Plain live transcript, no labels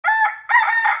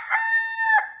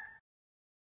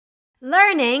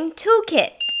Learning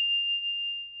Toolkit.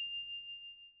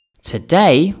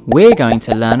 Today we're going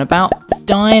to learn about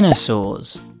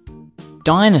dinosaurs.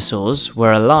 Dinosaurs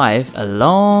were alive a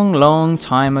long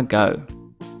time ago,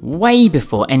 way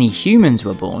before any humans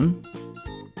were born.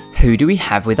 Who do we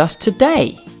have with us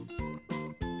today?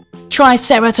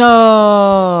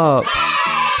 Triceratops!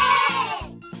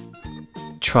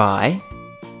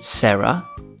 Triceratops.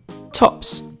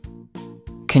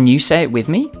 Can you say it with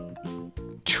me?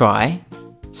 Triceratops.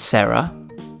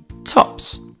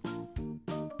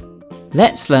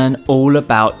 Let's learn all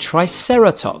about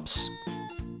Triceratops.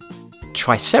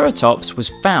 Triceratops was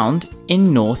found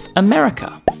in North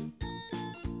America.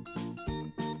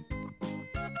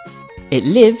 It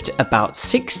lived about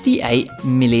 68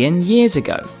 million years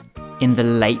ago, in the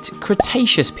late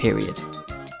Cretaceous period.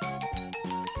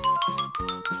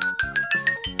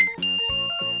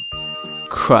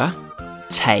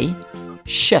 Cretaceous.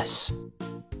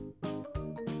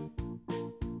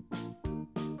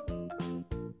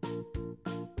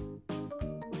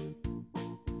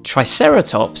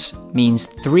 Triceratops means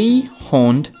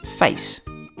three-horned face.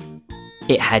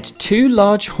 It had two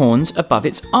large horns above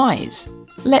its eyes.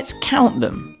 Let's count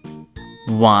them.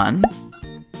 1,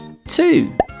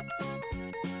 2.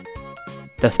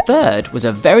 The third was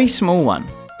a very small one,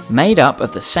 made up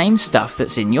of the same stuff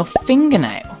that's in your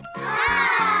fingernail.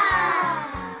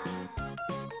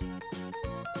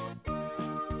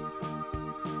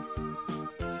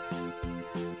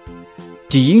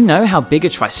 Do you know how big a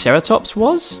Triceratops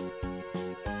was?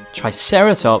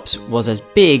 Triceratops was as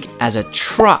big as a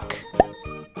truck.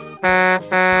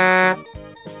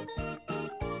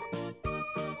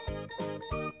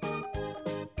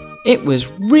 It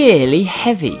was really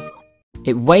heavy.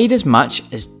 It weighed as much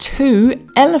as 2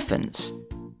 elephants.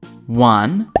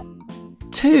 1,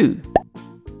 2.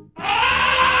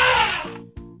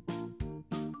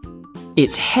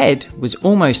 Its head was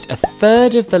almost a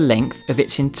third of the length of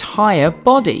its entire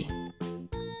body.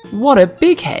 What a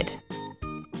big head!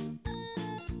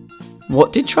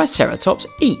 What did Triceratops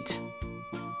eat?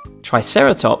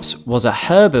 Triceratops was a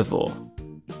herbivore.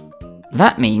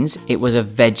 That means it was a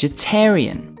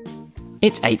vegetarian.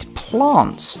 It ate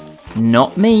plants,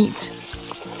 not meat.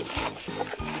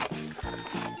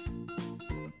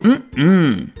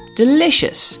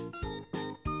 Delicious!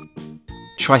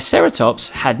 Triceratops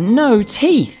had no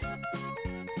teeth.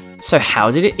 So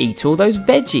how did it eat all those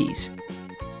veggies?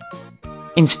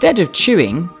 Instead of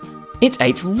chewing, it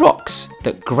ate rocks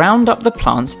that ground up the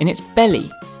plants in its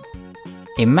belly.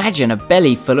 Imagine a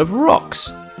belly full of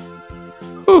rocks.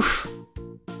 Oof!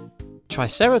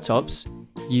 Triceratops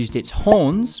used its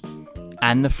horns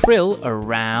and the frill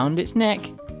around its neck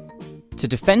to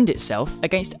defend itself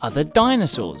against other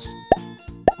dinosaurs.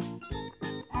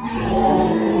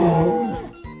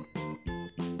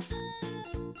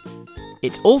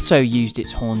 It also used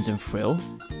its horns and frill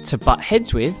to butt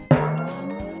heads with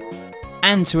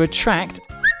and to attract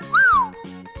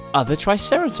other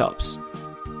Triceratops.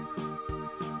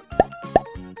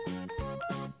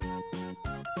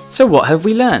 So what have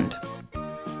we learned?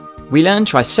 We learned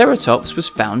Triceratops was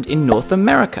found in North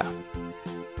America.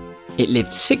 It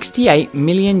lived 68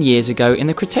 million years ago in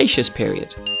the Cretaceous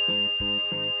period.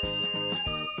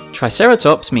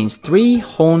 Triceratops means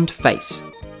three-horned face.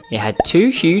 It had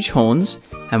 2 huge horns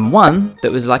and one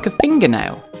that was like a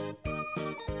fingernail.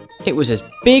 It was as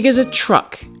big as a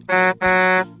truck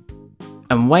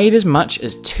and weighed as much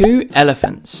as 2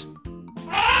 elephants.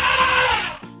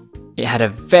 It had a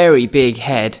very big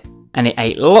head and it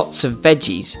ate lots of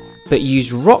veggies but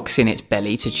used rocks in its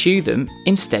belly to chew them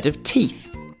instead of teeth.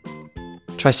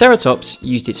 Triceratops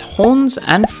used its horns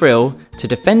and frill to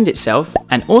defend itself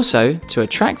and also to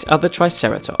attract other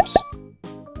Triceratops.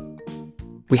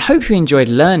 We hope you enjoyed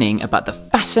learning about the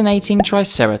fascinating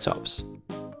Triceratops.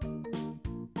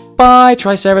 Bye,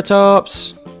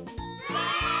 Triceratops!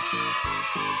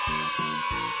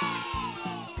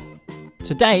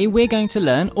 Today we're going to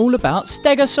learn all about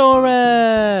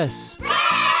Stegosaurus!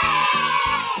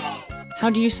 How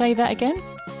do you say that again?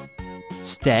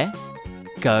 Stegosaurus.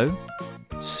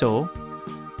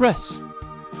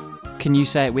 Can you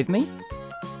say it with me?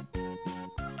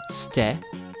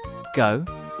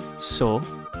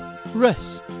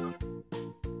 Stegosaurus.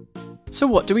 So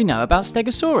what do we know about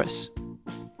Stegosaurus?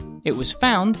 It was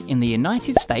found in the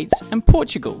United States and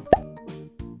Portugal.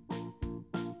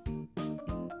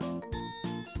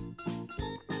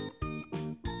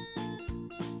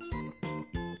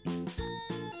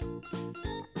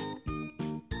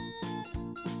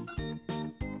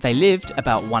 They lived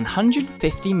about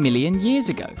 150 million years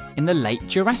ago in the late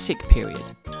Jurassic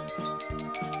period.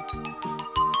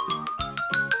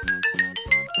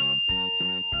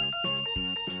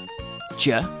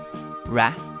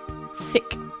 Jurassic.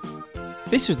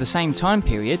 This was the same time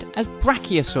period as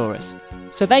Brachiosaurus,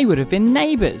 so they would have been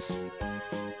neighbours.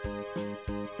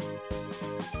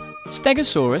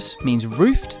 Stegosaurus means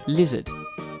roofed lizard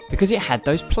because it had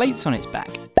those plates on its back,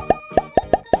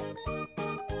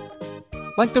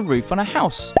 like the roof on a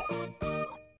house.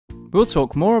 We'll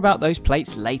talk more about those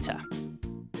plates later.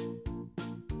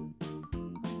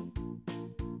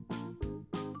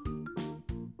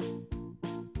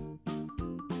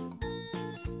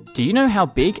 Do you know how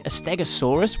big a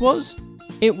Stegosaurus was?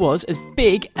 It was as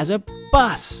big as a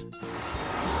bus.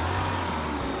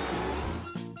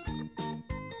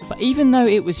 But even though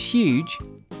it was huge,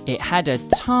 it had a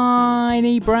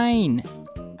tiny brain.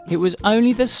 It was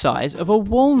only the size of a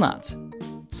walnut,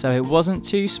 so it wasn't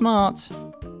too smart.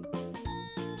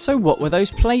 So what were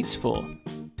those plates for?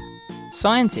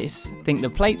 Scientists think the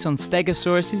plates on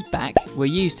Stegosaurus's back were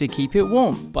used to keep it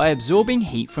warm by absorbing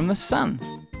heat from the sun.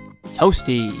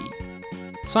 Toasty!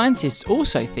 Scientists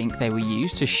also think they were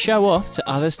used to show off to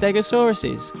other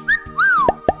Stegosauruses.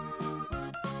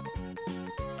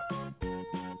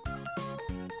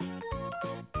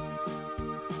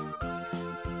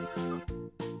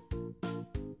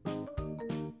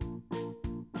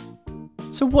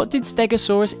 So what did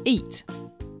Stegosaurus eat?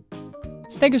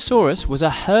 Stegosaurus was a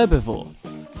herbivore.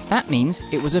 That means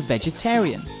it was a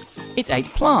vegetarian. It ate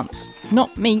plants,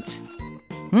 not meat.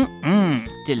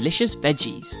 Delicious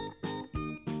veggies.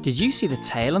 Did you see the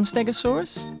tail on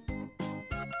Stegosaurus?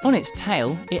 On its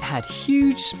tail, it had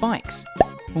huge spikes,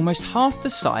 almost half the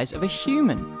size of a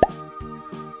human.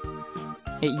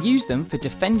 It used them for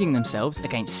defending themselves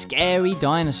against scary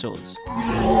dinosaurs.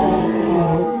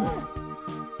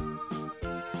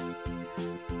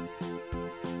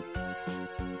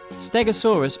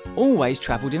 Stegosaurus always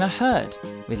travelled in a herd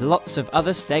with lots of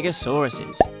other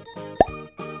Stegosauruses.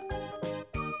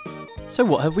 So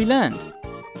what have we learned?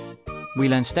 We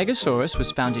learned Stegosaurus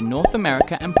was found in North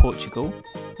America and Portugal,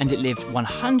 and it lived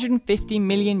 150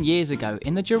 million years ago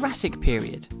in the Jurassic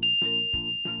period.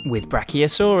 With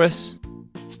Brachiosaurus.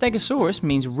 Stegosaurus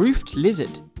means roofed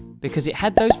lizard because it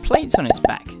had those plates on its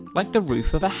back, like the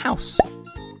roof of a house.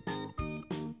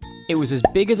 It was as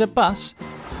big as a bus,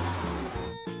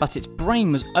 but its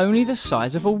brain was only the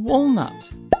size of a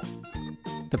walnut.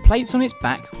 The plates on its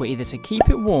back were either to keep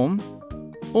it warm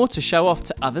or to show off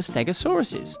to other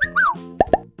Stegosauruses.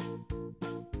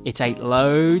 It ate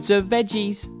loads of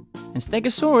veggies, and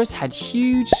Stegosaurus had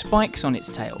huge spikes on its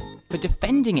tail for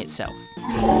defending itself.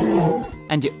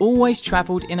 And it always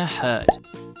travelled in a herd,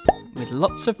 with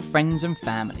lots of friends and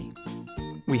family.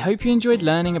 We hope you enjoyed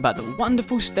learning about the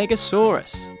wonderful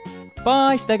Stegosaurus.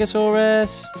 Bye,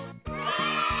 Stegosaurus!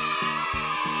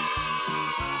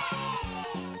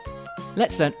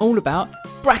 Let's learn all about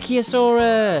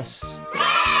Brachiosaurus!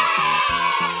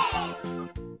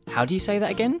 How do you say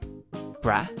that again?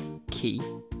 Brachiosaurus.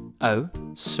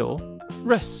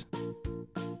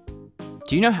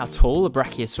 Do you know how tall a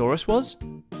Brachiosaurus was?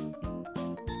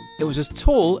 It was as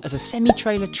tall as a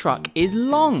semi-trailer truck is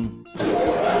long.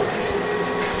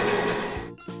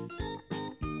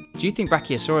 Do you think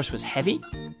Brachiosaurus was heavy?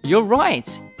 You're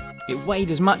right! It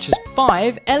weighed as much as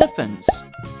 5 elephants.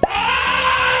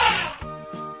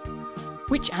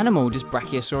 Which animal does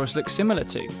Brachiosaurus look similar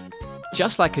to?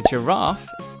 Just like a giraffe,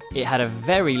 it had a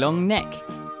very long neck.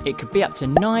 It could be up to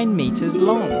 9 meters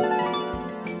long.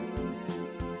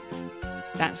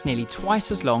 That's nearly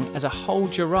twice as long as a whole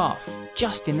giraffe,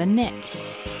 just in the neck.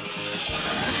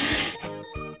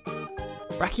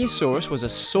 Brachiosaurus was a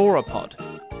sauropod.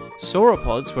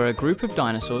 Sauropods were a group of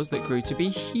dinosaurs that grew to be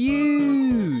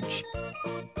huge.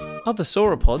 Other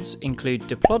sauropods include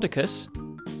Diplodocus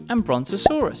and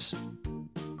Brontosaurus.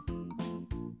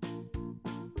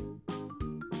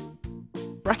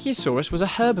 Brachiosaurus was a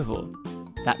herbivore.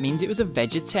 That means it was a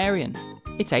vegetarian.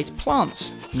 It ate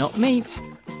plants, not meat.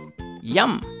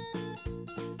 Yum!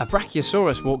 A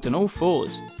Brachiosaurus walked on all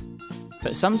fours,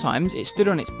 but sometimes it stood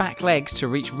on its back legs to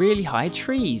reach really high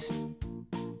trees.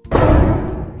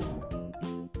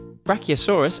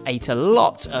 Brachiosaurus ate a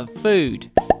lot of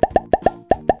food.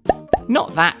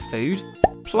 Not that food,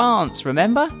 plants,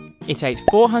 remember? It ate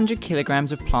 400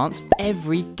 kilograms of plants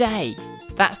every day.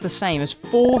 That's the same as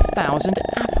 4,000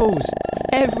 apples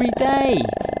every day.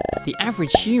 The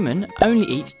average human only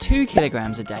eats 2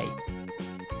 kilograms a day.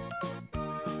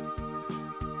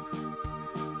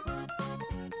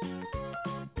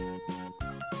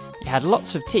 It had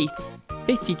lots of teeth,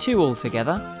 52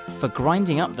 altogether, for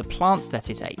grinding up the plants that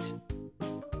it ate.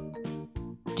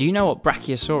 Do you know what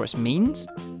Brachiosaurus means?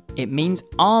 It means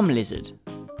arm lizard,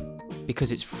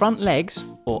 because its front legs,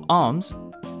 or arms,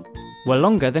 were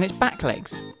longer than its back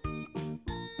legs.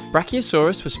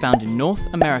 Brachiosaurus was found in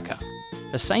North America,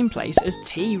 the same place as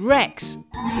T-Rex.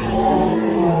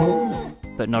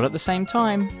 But not at the same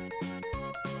time.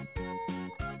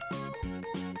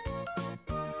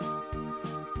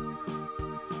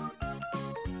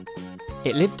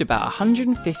 It lived about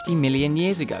 150 million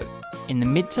years ago, in the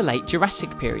mid to late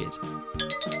Jurassic period.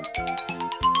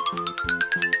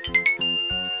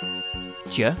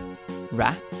 Jurassic.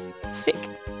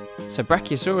 So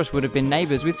Brachiosaurus would have been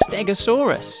neighbours with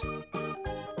Stegosaurus.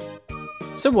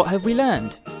 So what have we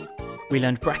learned? We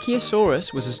learned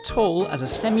Brachiosaurus was as tall as a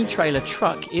semi-trailer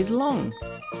truck is long.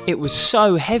 It was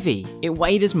so heavy, it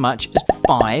weighed as much as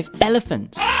 5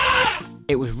 elephants.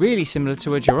 It was really similar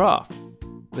to a giraffe,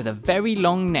 with a very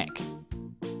long neck.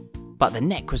 But the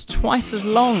neck was twice as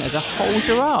long as a whole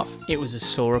giraffe. It was a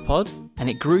sauropod, and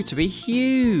it grew to be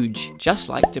huge, just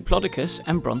like Diplodocus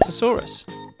and Brontosaurus.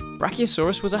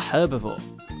 Brachiosaurus was a herbivore.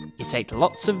 It ate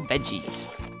lots of veggies.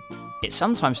 It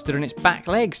sometimes stood on its back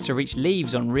legs to reach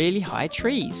leaves on really high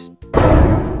trees.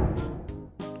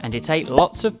 And it ate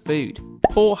lots of food,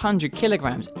 400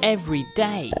 kilograms every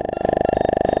day.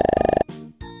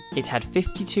 It had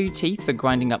 52 teeth for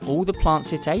grinding up all the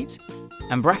plants it ate,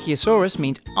 and Brachiosaurus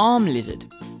means arm lizard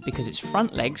because its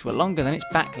front legs were longer than its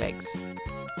back legs.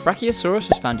 Brachiosaurus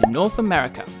was found in North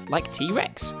America, like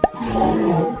T-Rex,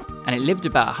 and it lived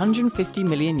about 150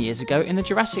 million years ago in the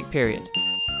Jurassic period,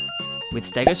 with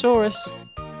Stegosaurus.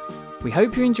 We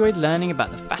hope you enjoyed learning about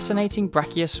the fascinating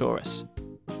Brachiosaurus.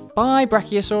 Bye,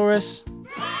 Brachiosaurus!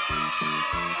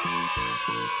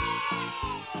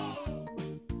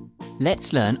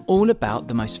 Let's learn all about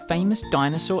the most famous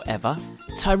dinosaur ever,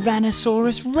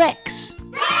 Tyrannosaurus Rex!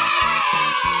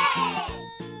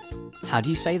 How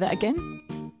do you say that again?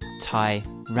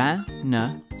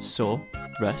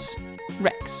 Tyrannosaurus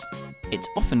Rex. It's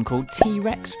often called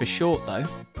T-Rex for short though.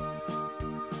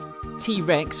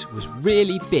 T-Rex was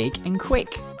really big and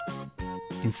quick.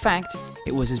 In fact,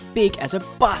 it was as big as a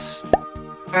bus.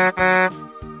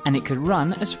 And it could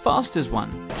run as fast as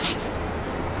one.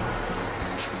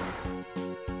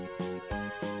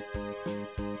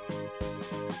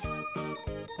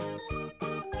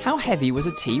 How heavy was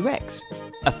a T-Rex?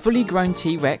 A fully grown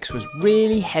T-Rex was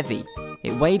really heavy.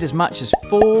 It weighed as much as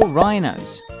 4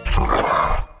 rhinos.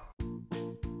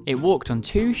 It walked on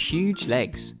 2 huge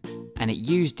legs, and it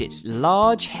used its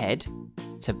large head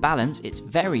to balance its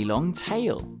very long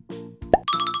tail.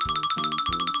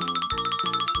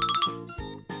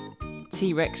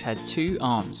 T-Rex had 2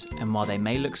 arms, and while they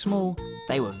may look small,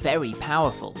 they were very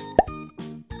powerful.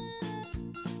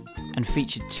 And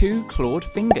featured 2 clawed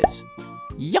fingers.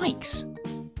 Yikes!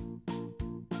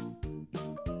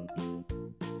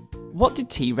 What did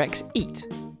T-Rex eat?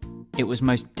 It was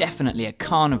most definitely a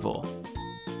carnivore.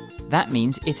 That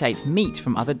means it ate meat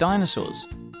from other dinosaurs.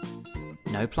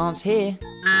 No plants here.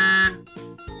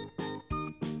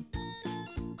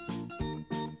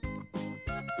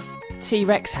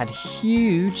 T-Rex had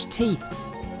huge teeth.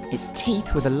 Its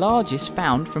teeth were the largest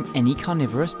found from any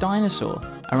carnivorous dinosaur,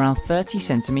 around 30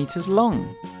 centimeters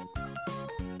long.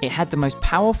 It had the most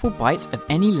powerful bite of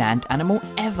any land animal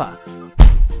ever.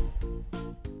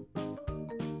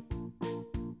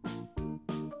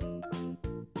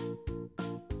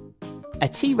 A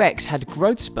T-Rex had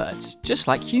growth spurts, just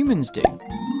like humans do.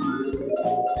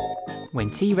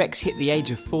 When T-Rex hit the age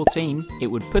of 14, it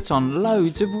would put on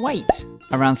loads of weight,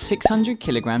 around 600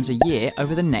 kilograms a year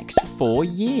over the next 4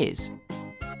 years.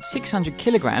 600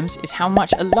 kilograms is how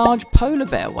much a large polar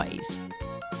bear weighs.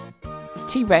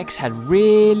 T-Rex had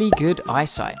really good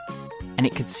eyesight, and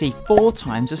it could see 4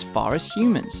 times as far as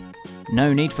humans.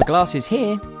 No need for glasses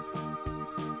here.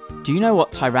 Do you know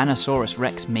what Tyrannosaurus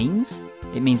Rex means?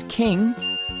 It means king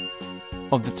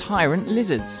of the tyrant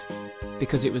lizards,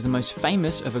 because it was the most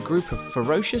famous of a group of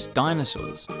ferocious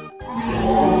dinosaurs.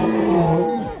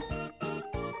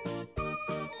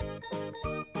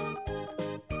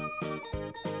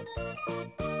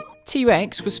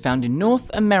 T-Rex was found in North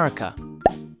America,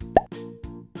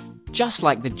 just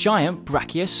like the giant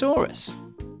Brachiosaurus,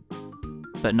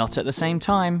 but not at the same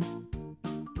time.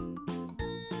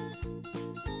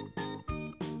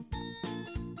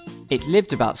 It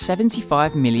lived about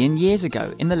 75 million years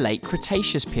ago in the late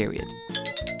Cretaceous period.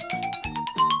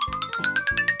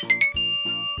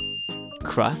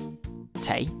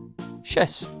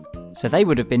 Cretaceous. So they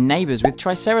would have been neighbours with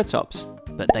Triceratops,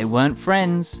 but they weren't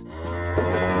friends.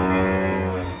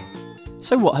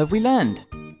 So what have we learned?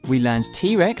 We learned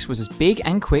T-Rex was as big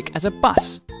and quick as a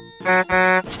bus.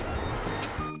 And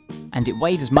it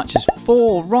weighed as much as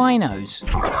 4 rhinos.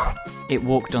 It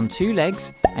walked on 2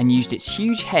 legs and used its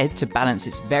huge head to balance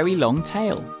its very long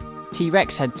tail.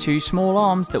 T-Rex had two small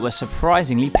arms that were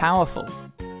surprisingly powerful.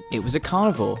 It was a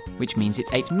carnivore, which means it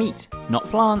ate meat, not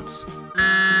plants.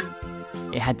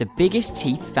 It had the biggest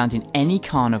teeth found in any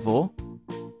carnivore,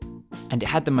 and it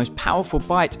had the most powerful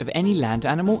bite of any land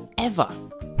animal ever.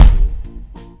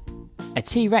 A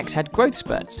T-Rex had growth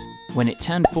spurts. When it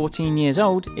turned 14 years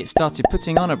old, it started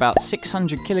putting on about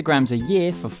 600 kilograms a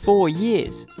year for 4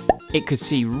 years. It could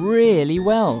see really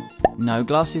well. No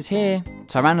glasses here.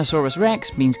 Tyrannosaurus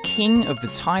Rex means king of the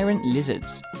tyrant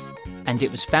lizards. And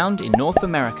it was found in North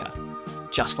America.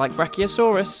 Just like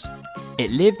Brachiosaurus.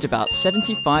 It lived about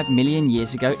 75 million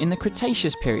years ago in the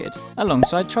Cretaceous period,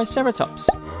 alongside Triceratops.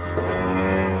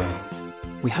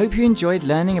 We hope you enjoyed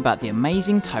learning about the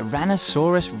amazing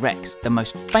Tyrannosaurus Rex, the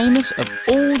most famous of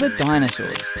all the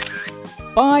dinosaurs.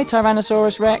 Bye,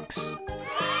 Tyrannosaurus Rex!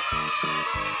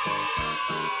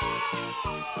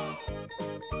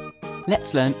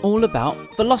 Let's learn all about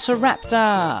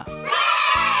Velociraptor!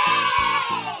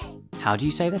 How do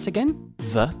you say that again?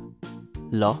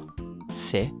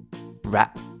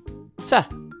 V-lo-ci-rap-tor.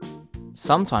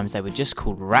 Sometimes they were just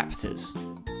called raptors.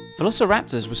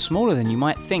 Velociraptors were smaller than you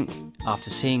might think.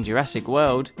 After seeing Jurassic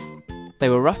World, they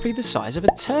were roughly the size of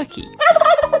a turkey.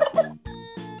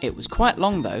 It was quite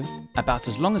long though, about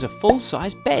as long as a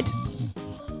full-size bed.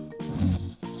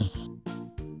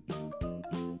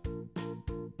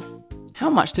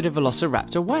 How much did a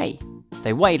Velociraptor weigh?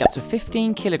 They weighed up to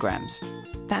 15 kilograms.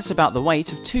 That's about the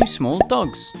weight of 2 small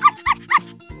dogs.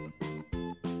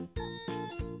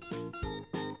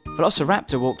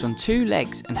 Velociraptor walked on 2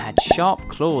 legs and had sharp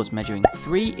claws measuring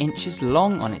 3 inches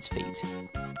long on its feet.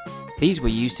 These were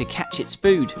used to catch its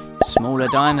food, smaller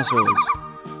dinosaurs.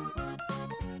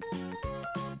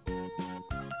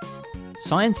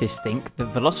 Scientists think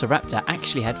that Velociraptor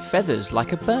actually had feathers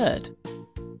like a bird.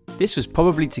 This was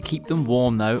probably to keep them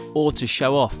warm though, or to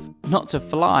show off, not to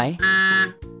fly.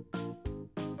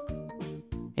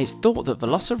 It's thought that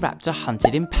Velociraptor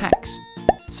hunted in packs,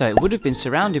 so it would have been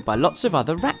surrounded by lots of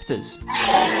other raptors.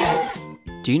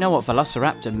 Do you know what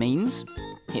Velociraptor means?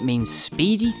 It means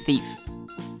speedy thief,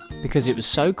 because it was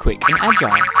so quick and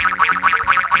agile.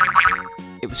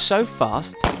 It was so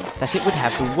fast that it would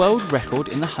have the world record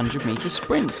in the 100-meter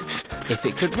sprint, if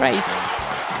it could race.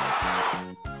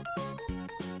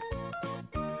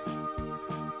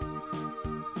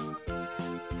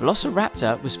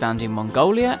 Velociraptor was found in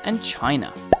Mongolia and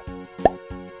China.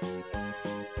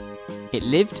 It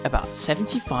lived about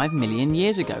 75 million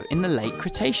years ago in the late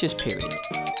Cretaceous period.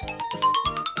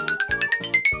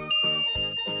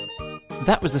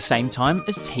 That was the same time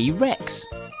as T-Rex.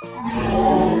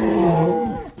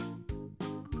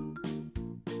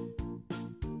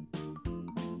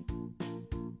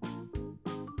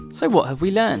 So what have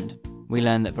we learned? We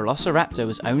learned that Velociraptor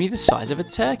was only the size of a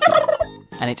turkey,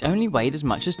 and it only weighed as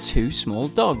much as 2 small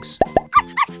dogs.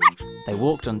 They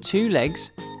walked on 2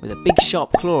 legs, with a big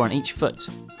sharp claw on each foot.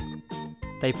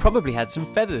 They probably had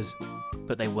some feathers,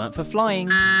 but they weren't for flying.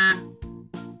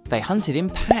 They hunted in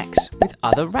packs with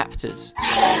other raptors.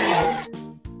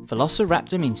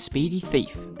 Velociraptor means speedy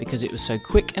thief because it was so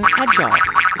quick and agile.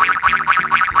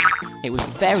 It was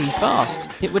very fast.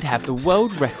 It would have the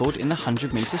world record in the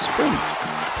 100-meter sprint.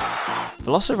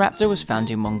 Velociraptor was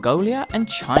found in Mongolia and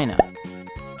China,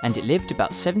 and it lived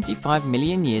about 75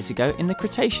 million years ago in the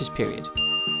Cretaceous period.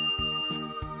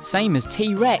 Same as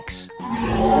T-Rex.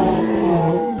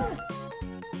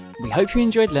 We hope you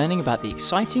enjoyed learning about the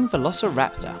exciting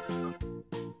Velociraptor.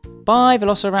 Bye,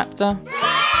 Velociraptor.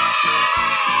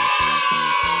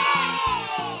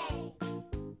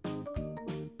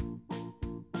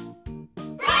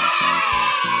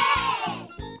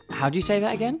 How do you say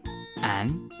that again?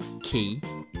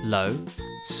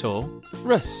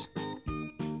 Ankylosaurus.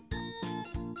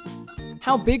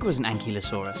 How big was an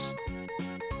Ankylosaurus?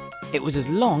 It was as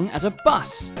long as a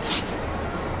bus.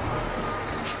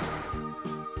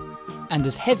 And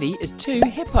as heavy as 2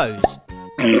 hippos.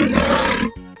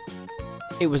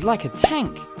 It was like a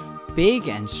tank, big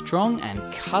and strong and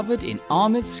covered in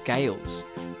armoured scales.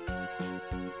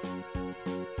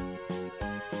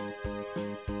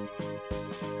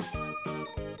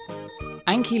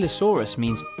 Ankylosaurus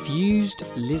means fused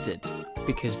lizard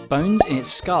because bones in its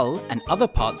skull and other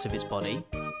parts of its body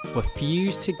were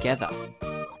fused together,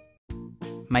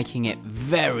 making it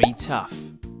very tough.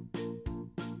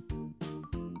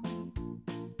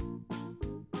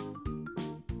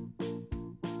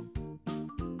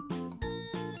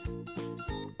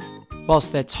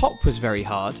 Whilst their top was very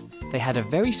hard, they had a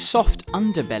very soft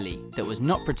underbelly that was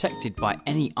not protected by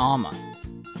any armour.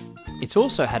 It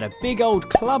also had a big old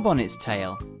club on its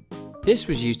tail. This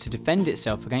was used to defend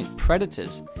itself against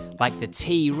predators like the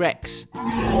T-Rex,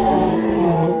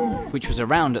 which was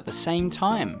around at the same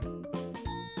time.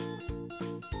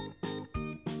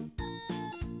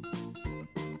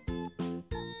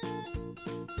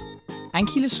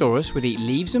 Ankylosaurus would eat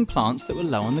leaves and plants that were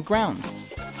low on the ground,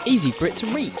 easy for it to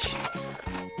reach.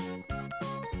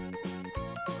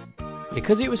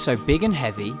 Because it was so big and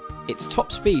heavy, its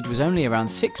top speed was only around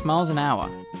 6 miles an hour.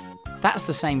 That's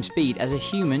the same speed as a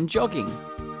human jogging.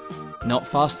 Not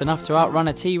fast enough to outrun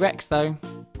a T-Rex though.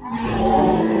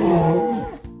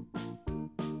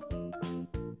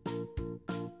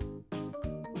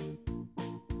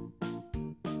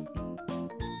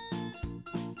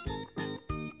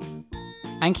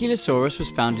 Ankylosaurus was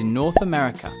found in North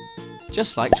America,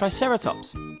 just like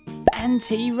Triceratops and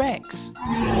T-Rex.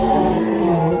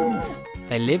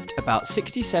 They lived about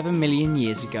 67 million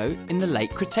years ago in the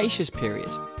late Cretaceous period.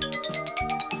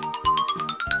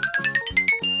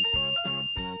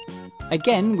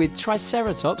 Again with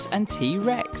Triceratops and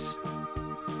T-Rex.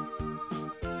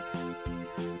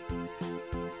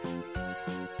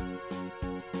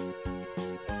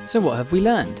 So what have we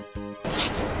learned?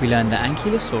 We learned that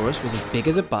Ankylosaurus was as big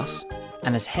as a bus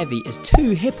and as heavy as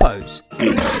 2 hippos.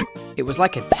 It was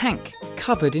like a tank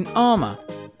covered in armour.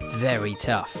 Very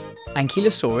tough.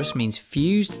 Ankylosaurus means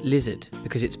fused lizard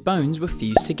because its bones were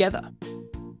fused together.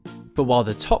 But while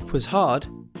the top was hard,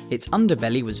 its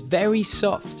underbelly was very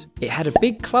soft. It had a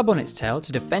big club on its tail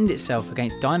to defend itself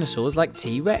against dinosaurs like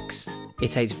T-Rex.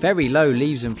 It ate very low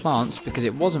leaves and plants because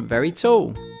it wasn't very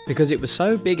tall. Because it was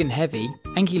so big and heavy,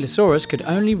 Ankylosaurus could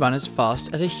only run as fast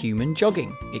as a human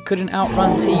jogging. It couldn't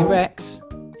outrun T-Rex.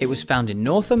 It was found in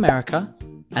North America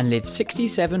and lived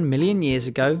 67 million years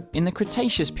ago in the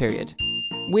Cretaceous period,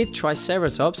 with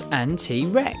Triceratops and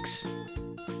T-Rex.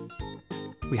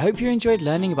 We hope you enjoyed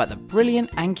learning about the brilliant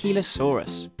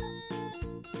Ankylosaurus.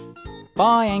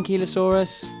 Bye,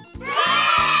 Ankylosaurus!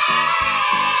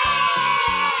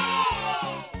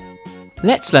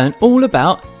 Let's learn all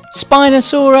about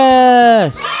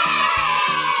Spinosaurus!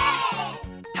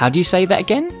 How do you say that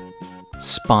again?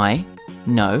 Spinosaurus.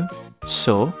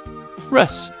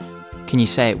 Can you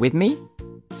say it with me?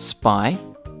 Spinosaurus.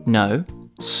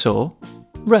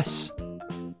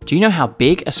 Do you know how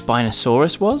big a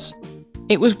Spinosaurus was?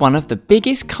 It was one of the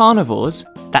biggest carnivores,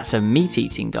 that's a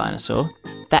meat-eating dinosaur,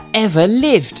 that ever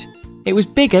lived. It was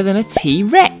bigger than a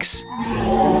T-Rex.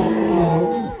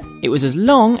 It was as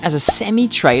long as a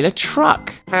semi-trailer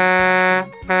truck.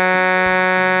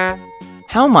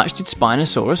 How much did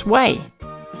Spinosaurus weigh?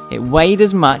 It weighed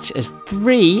as much as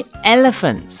 3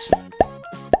 elephants.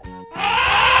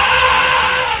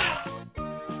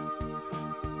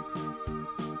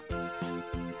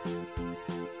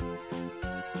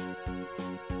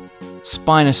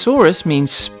 Spinosaurus means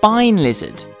spine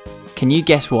lizard. Can you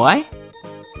guess why?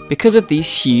 Because of these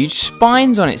huge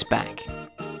spines on its back.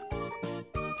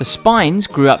 The spines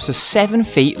grew up to 7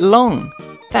 feet long.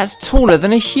 That's taller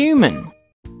than a human.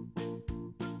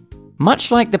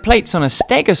 Much like the plates on a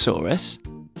Stegosaurus,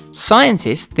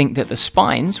 scientists think that the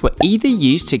spines were either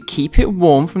used to keep it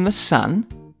warm from the sun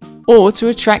or to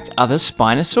attract other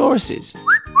Spinosauruses.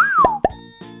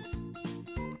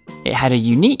 It had a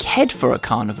unique head for a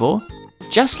carnivore,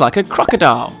 just like a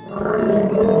crocodile.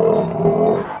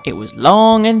 It was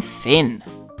long and thin.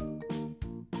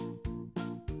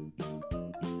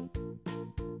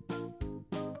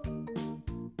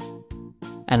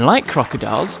 And like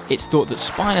crocodiles, it's thought that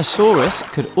Spinosaurus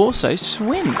could also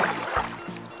swim.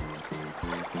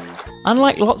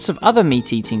 Unlike lots of other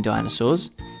meat-eating dinosaurs,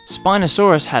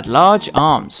 Spinosaurus had large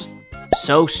arms.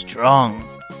 So strong.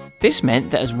 This meant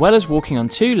that as well as walking on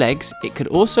 2 legs, it could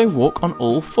also walk on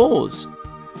all 4s.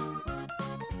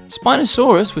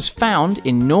 Spinosaurus was found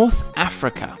in North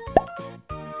Africa.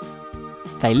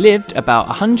 They lived about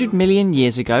 100 million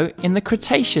years ago in the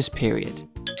Cretaceous period.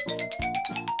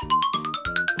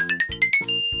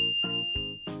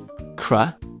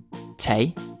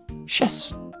 Cretaceous.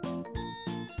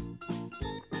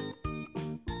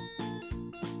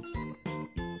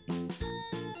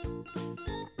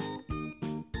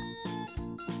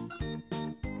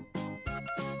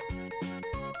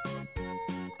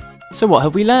 So what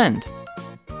have we learned?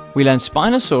 We learned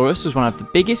Spinosaurus was one of the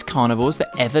biggest carnivores that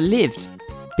ever lived.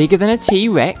 Bigger than a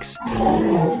T-Rex,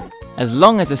 as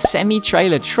long as a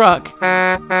semi-trailer truck,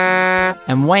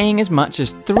 and weighing as much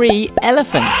as 3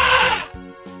 elephants.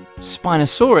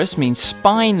 Spinosaurus means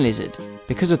spine lizard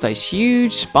because of those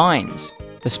huge spines.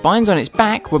 The spines on its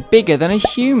back were bigger than a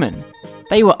human.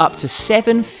 They were up to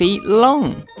 7 feet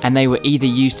long, and they were either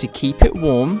used to keep it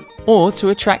warm or to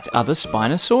attract other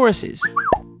Spinosauruses.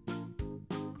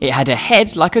 It had a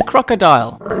head like a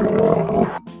crocodile.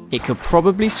 It could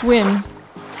probably swim.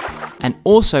 And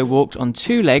also walked on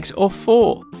 2 legs or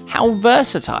 4. How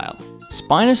versatile!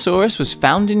 Spinosaurus was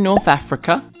found in North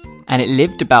Africa, and it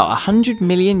lived about 100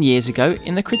 million years ago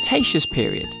in the Cretaceous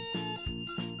period.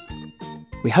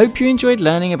 We hope you enjoyed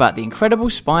learning about the incredible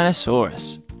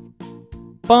Spinosaurus.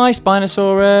 Bye,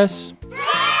 Spinosaurus!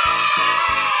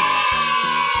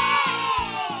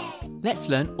 Let's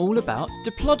learn all about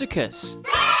Diplodocus.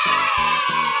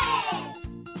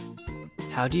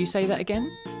 How do you say that again?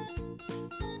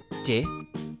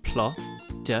 Diplodocus.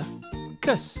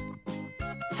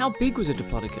 How big was a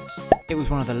Diplodocus? It was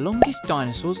one of the longest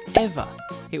dinosaurs ever.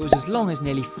 It was as long as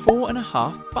nearly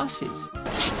 4.5 buses.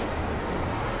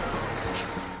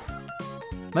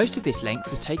 Most of this length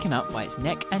was taken up by its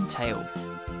neck and tail.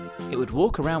 It would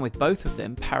walk around with both of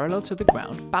them parallel to the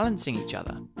ground, balancing each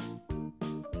other.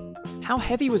 How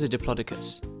heavy was a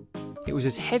Diplodocus? It was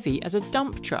as heavy as a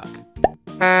dump truck.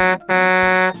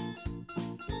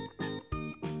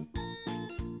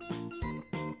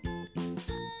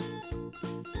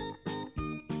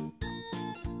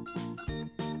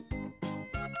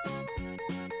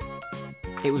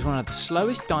 It was one of the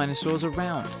slowest dinosaurs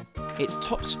around. Its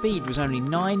top speed was only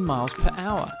 9 miles per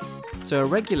hour, so a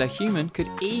regular human could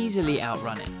easily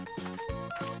outrun it.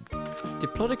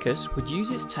 Diplodocus would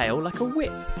use its tail like a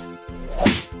whip.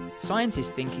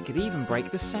 Scientists think it could even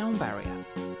break the sound barrier.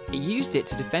 It used it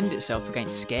to defend itself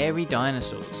against scary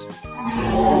dinosaurs.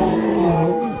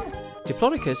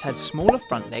 Diplodocus had smaller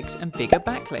front legs and bigger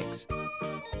back legs,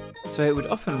 so it would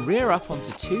often rear up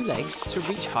onto 2 legs to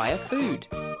reach higher food.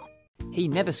 He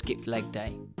never skipped leg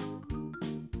day.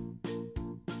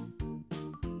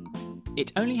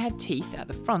 It only had teeth at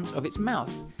the front of its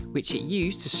mouth, which it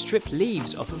used to strip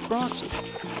leaves off of branches.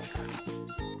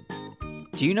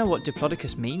 Do you know what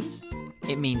Diplodocus means?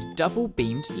 It means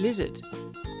double-beamed lizard.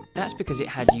 That's because it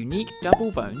had unique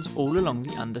double bones all along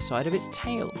the underside of its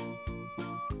tail.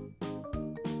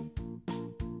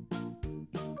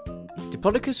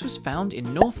 Diplodocus was found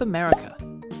in North America,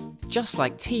 just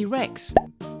like T-Rex.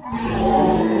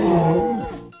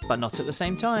 But not at the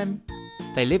same time.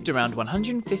 They lived around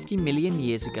 150 million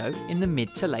years ago in the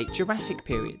mid to late Jurassic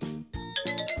period.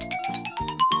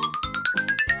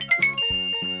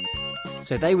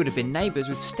 So they would have been neighbours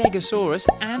with Stegosaurus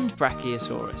and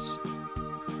Brachiosaurus.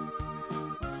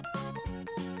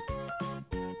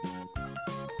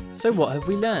 So what have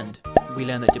we learned? We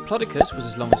learned that Diplodocus was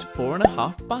as long as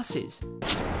 4.5 buses.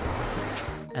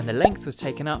 And the length was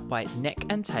taken up by its neck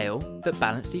and tail that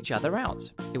balanced each other out.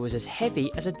 It was as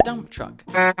heavy as a dump truck,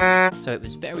 so it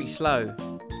was very slow.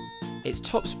 Its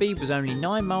top speed was only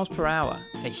 9 miles per hour.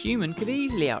 A human could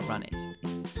easily outrun it.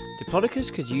 Diplodocus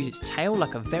could use its tail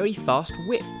like a very fast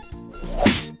whip.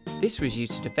 This was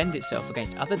used to defend itself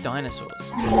against other dinosaurs.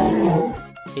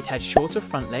 It had shorter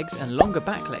front legs and longer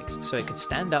back legs, so it could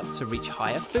stand up to reach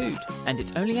higher food. And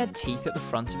it only had teeth at the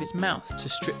front of its mouth to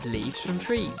strip leaves from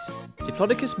trees.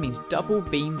 Diplodocus means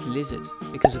double-beamed lizard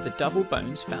because of the double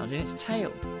bones found in its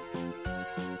tail.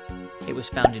 It was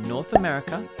found in North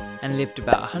America and lived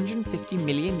about 150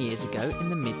 million years ago in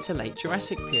the mid to late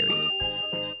Jurassic period,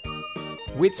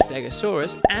 with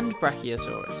Stegosaurus and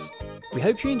Brachiosaurus. We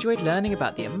hope you enjoyed learning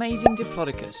about the amazing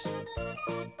Diplodocus.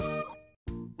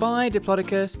 Bye,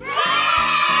 Diplodocus!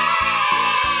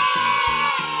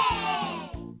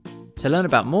 To learn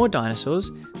about more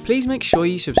dinosaurs, please make sure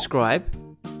you subscribe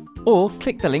or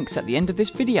click the links at the end of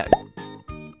this video.